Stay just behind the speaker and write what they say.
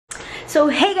So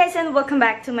hey guys, and welcome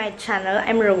back to my channel.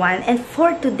 I'm Roanne, and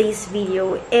for today's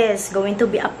video is going to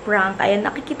be a prank. Ayan,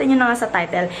 nakikita nyo na nga sa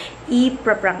title,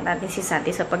 i-prank natin si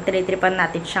Santi. So pagtritripan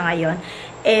natin siya ngayon.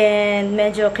 And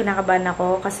medyo kinakabahan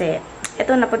ako kasi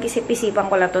ito,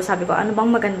 napag-isip-isipan ko lang to. Sabi ko, ano bang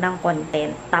magandang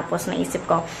content? Tapos naisip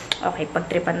ko, okay,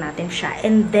 pagtripan natin siya.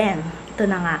 And then, ito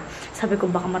na nga. Sabi ko,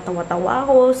 baka matawa-tawa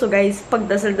ako. So guys,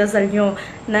 pagdasal-dasal nyo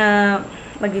na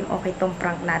maging okay tong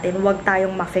prank natin. Huwag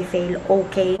tayong ma-fail,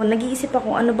 okay? Nag-iisip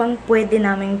ako ano bang pwede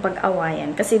naming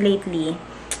pag-awayan. Kasi lately,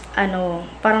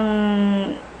 parang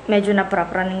medyo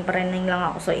naprapraning-praning lang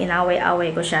ako. So,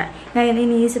 inaway-away ko siya. Ngayon,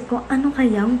 iniisip ko, ano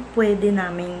kayang pwede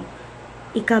naming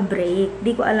ika-break?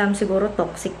 Di ko alam, siguro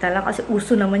toxic na lang. Kasi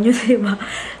uso naman yun, diba?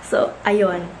 So,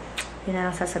 ayun. Yun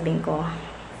na lang sasabihin ko.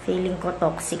 Feeling ko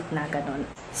toxic na ganun.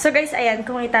 So guys, ayan,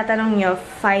 kung itatanong nyo,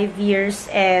 5 years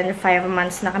and 5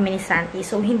 months na kami ni Santi.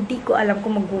 So hindi ko alam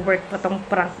kung mag-work pa tong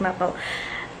prank na to.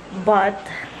 But,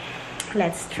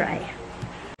 let's try.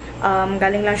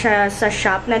 Galing lang siya sa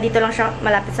shop. Nandito lang siya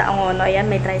malapit sa Angono. Ayan,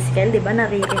 may tricycle, diba?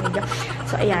 Naririnig.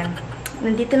 So ayan,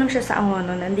 nandito lang siya sa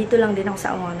Angono. Nandito lang din ako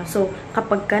sa Angono. So,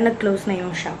 kapag ka nag-close na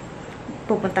yung shop,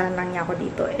 pupuntahan lang niya ako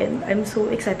dito. And I'm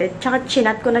so excited. Tsaka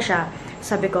chinat ko na siya.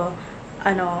 Sabi ko,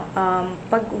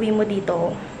 pag uwi mo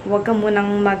dito, huwag ka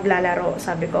munang maglalaro,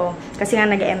 sabi ko. Kasi nga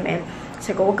nag-ML.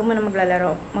 Sabi ko, huwag ka munang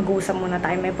maglalaro. Mag-uusap muna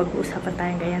tayo. May pag-uusapan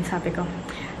tayo. Ganyan, sabi ko.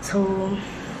 So,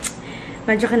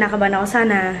 medyo kinakabahan ako.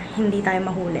 Sana hindi tayo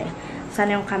mahuli.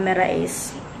 Sana yung camera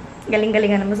is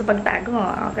galing-galingan naman sa pagtago.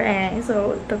 Okay.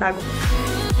 So, tatago.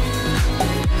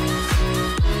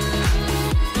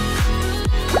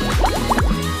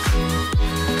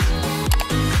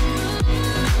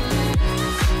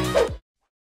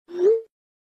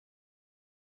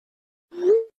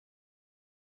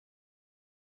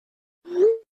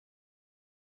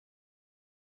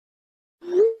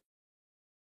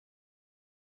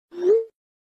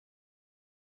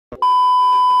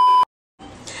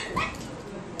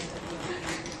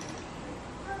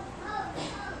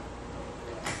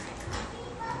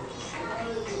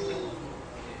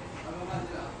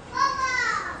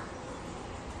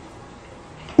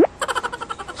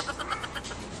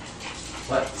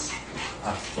 What?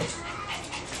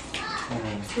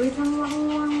 Wait lang ako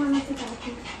na si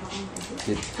Tati.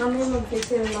 Kami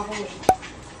mag-film ako.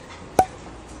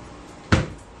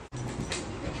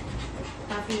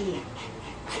 Tati.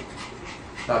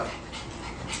 Stop.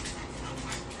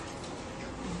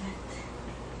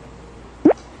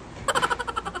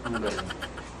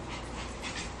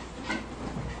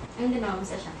 Ano din ako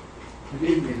sa siya?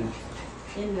 Hindi lang.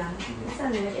 Yun lang.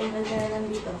 Saan na? Nag-ML ka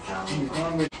lang dito. Sa ako.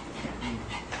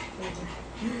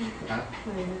 Ha?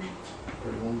 Ayun.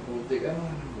 Pero kung puti ka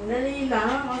naman. Dali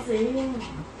lang kasi.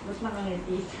 Ba't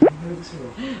nakangiti?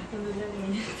 Ano lang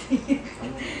eh.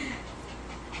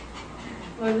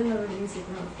 Wala na mag-isip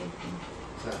na ako.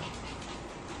 Sa?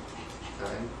 Sa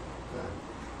akin? Sa?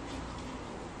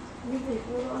 Hindi,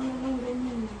 puro ano lang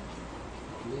ganyan.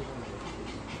 Hindi naman.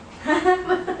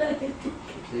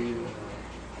 Sige na.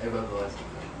 Ay, babawas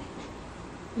ka.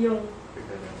 Yung.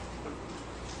 Pagka lang.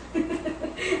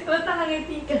 Ba't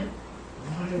nakangiti ka?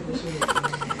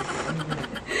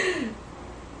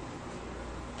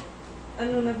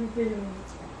 Ano napipil mo?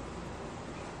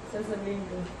 Sasabihin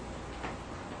ko.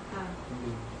 Ha?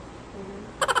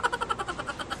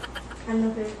 Ano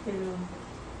napipil mo?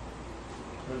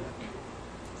 Wala.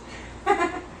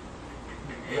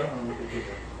 Wala ang napipil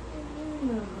ka.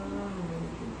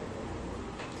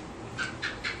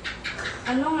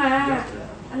 Ano nga?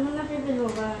 Ano napipil mo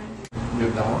ba?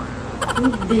 Nag ako?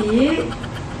 Hindi.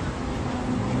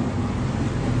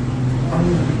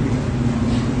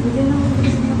 Hindi na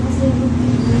mag-isip na kasi.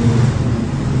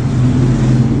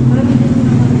 Marami din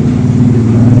naman.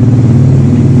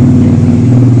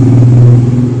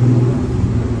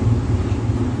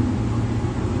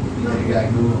 Ay,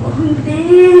 gago ako. Hindi.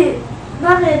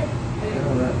 Bakit?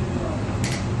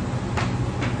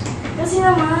 Kasi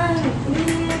naman,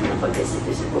 hindi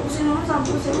napag-isip-isip ko kasi naman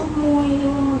sabi ko sa'yo, huwag mo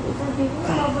iniwan mag-isabi ko,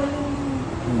 sabay yung...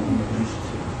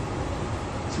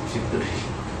 Suksik to rin.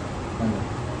 Ano?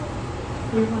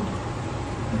 Diba?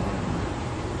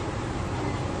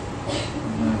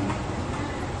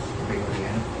 Sabi ko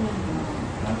yan?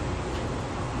 Ha?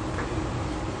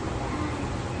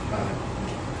 Bakit?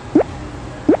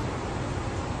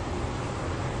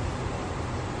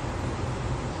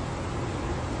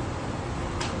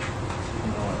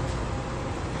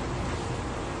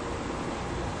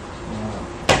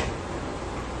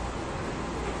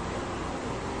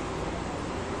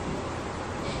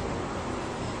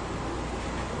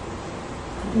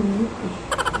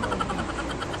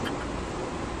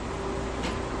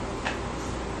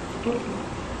 Papa,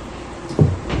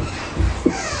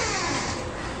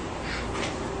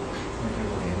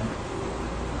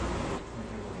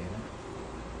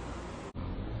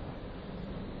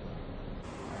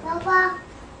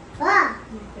 pa.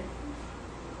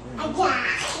 Aja.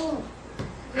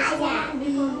 Aja.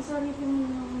 Sorry po mo.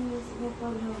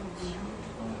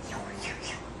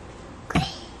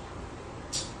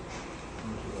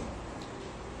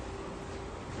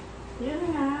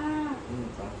 Yun nga.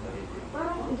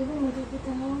 Parang, di ba,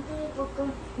 makikita naman tayo.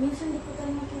 Pagka, minsan di pa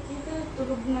tayo makikita.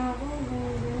 Tulog na ako.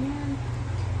 Ganyan.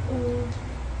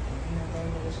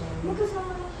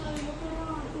 Magkasama na tayo.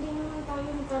 Pero hindi naman tayo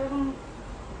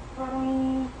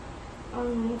parang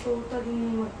totally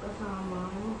magkasama.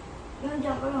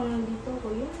 Nandiyan ka lang, nandito ko.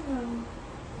 Yun lang.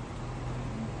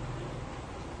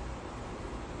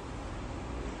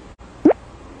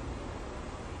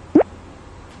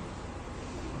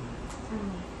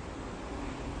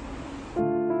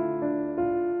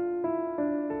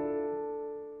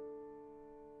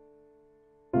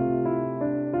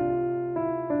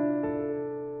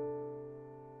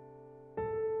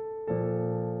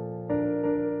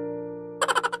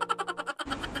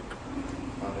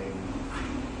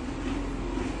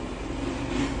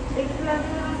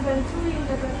 Lagi na ang ganso yung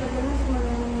tagal-tagal na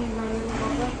simula na yung layo ng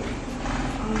baba.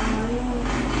 Yung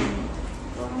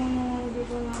parang hindi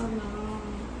ko na alam.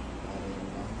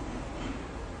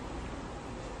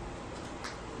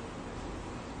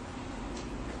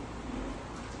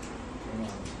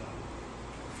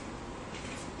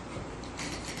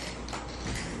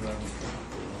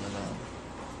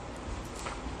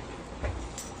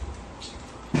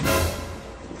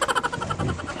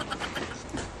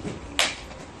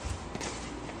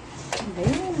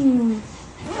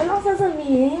 Anong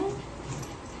sasabihin?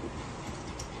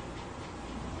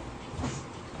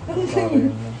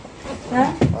 Ha?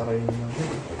 Para yun lang.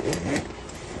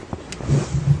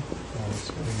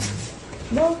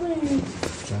 Bakit?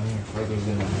 Pagod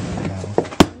na naman ako.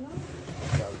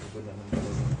 Pagod na naman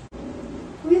ako.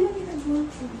 Kuya, nakita mo.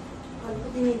 Kala ko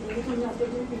dinidilig mo natin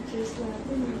yung pictures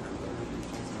natin.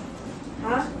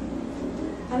 Ha?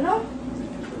 Ano?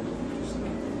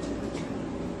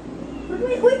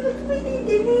 Uy, ba't may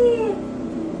dinidilig?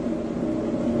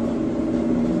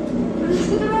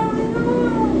 Grabe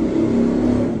naman.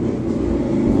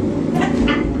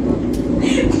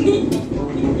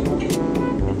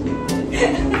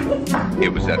 It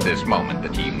was at this moment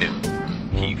that he knew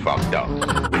he fucked up.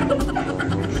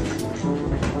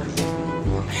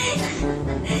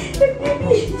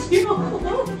 Nag-video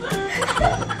ako.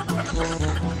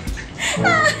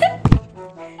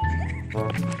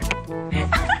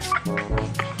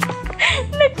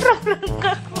 Nag-prank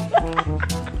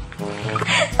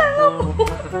ako.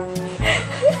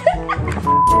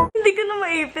 Hindi ko na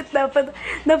maipit.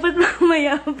 Dapat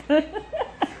mamaya pa.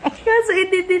 Kaso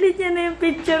i-delete niya na yung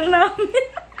picture namin.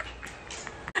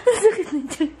 Ang sakit na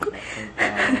dyan ko.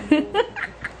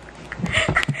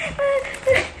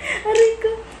 Aray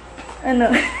ko. Ano?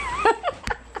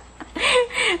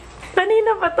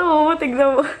 Kanina pa to.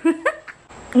 Tignan mo.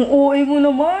 Ang OA mo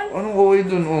naman. Anong OA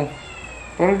dun, oh?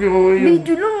 Parang di OA yun.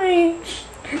 Video lang eh.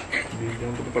 Video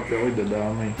lang pati ako,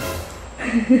 dadamay.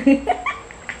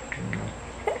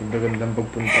 Ganda-gandang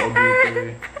pagpunta ko dito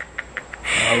eh.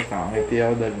 Ay, nakangiti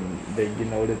ako dahil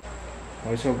ginaulit.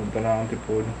 Okay, so, punta na akong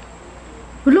tipon.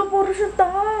 Wala, puro siya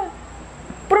tanga.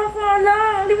 Prank nga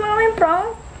lang. Hindi mo naman yung prank.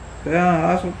 Kaya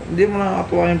nga, hindi mo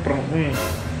nakakatuwa yung prank mo eh.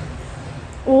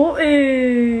 Oo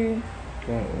eh.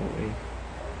 Oo eh.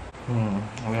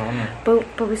 Okay ako na.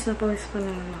 Pawis na pawis pa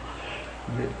naman ako.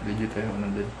 Hindi, legit tayo na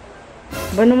din.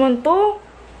 Ba naman to?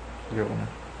 Okay ako na.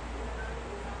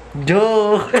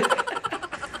 Joke!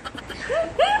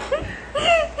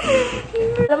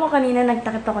 Alam mo, kanina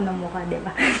nagtakit ako ng mukha, diba?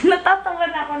 Natatawa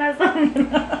na ako na sa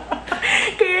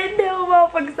kaya hindi ako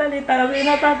makapagsalita. Kasi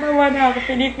natatawa na ako,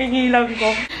 pinipigilan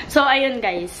ko. So, ayun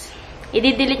guys.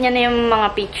 I-delete niya na yung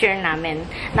mga picture namin.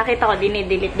 Nakita ko,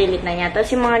 dinidelete na niya.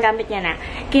 Tapos yung mga gamit niya na,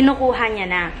 kinukuha niya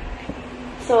na.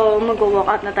 So,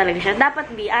 mag-walkout na talaga siya.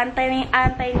 Dapat,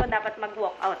 antayin ko dapat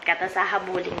mag-walkout ka. Tapos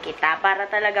hahabulin kita. Para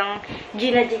talagang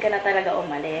G ka na talaga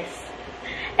umalis.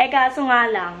 Eh, kaso nga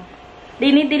lang,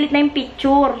 dinidelete na yung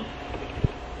picture.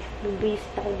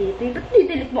 Bubisit ako dito. Ba't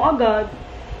didelete mo agad?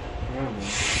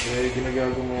 Eh,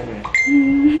 ginagago mo rin.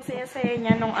 Saya-saya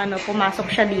niya nung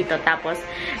pumasok siya dito. Tapos,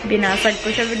 binasag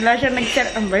ko siya. Bigla siya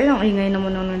nagseryoso. Ang bari, ang ingay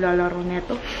naman nung nilalaro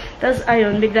neto. Tapos,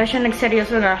 ayun, bigla siya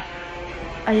nagseryoso na.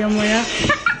 Ayaw mo na.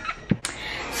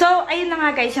 So, ayun na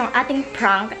nga guys, yung ating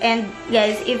prank. And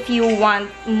guys, if you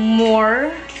want more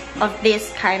of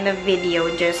this kind of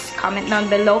video, just comment down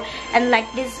below and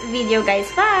like this video,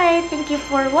 guys. Bye! Thank you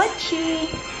for watching.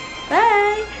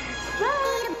 Bye!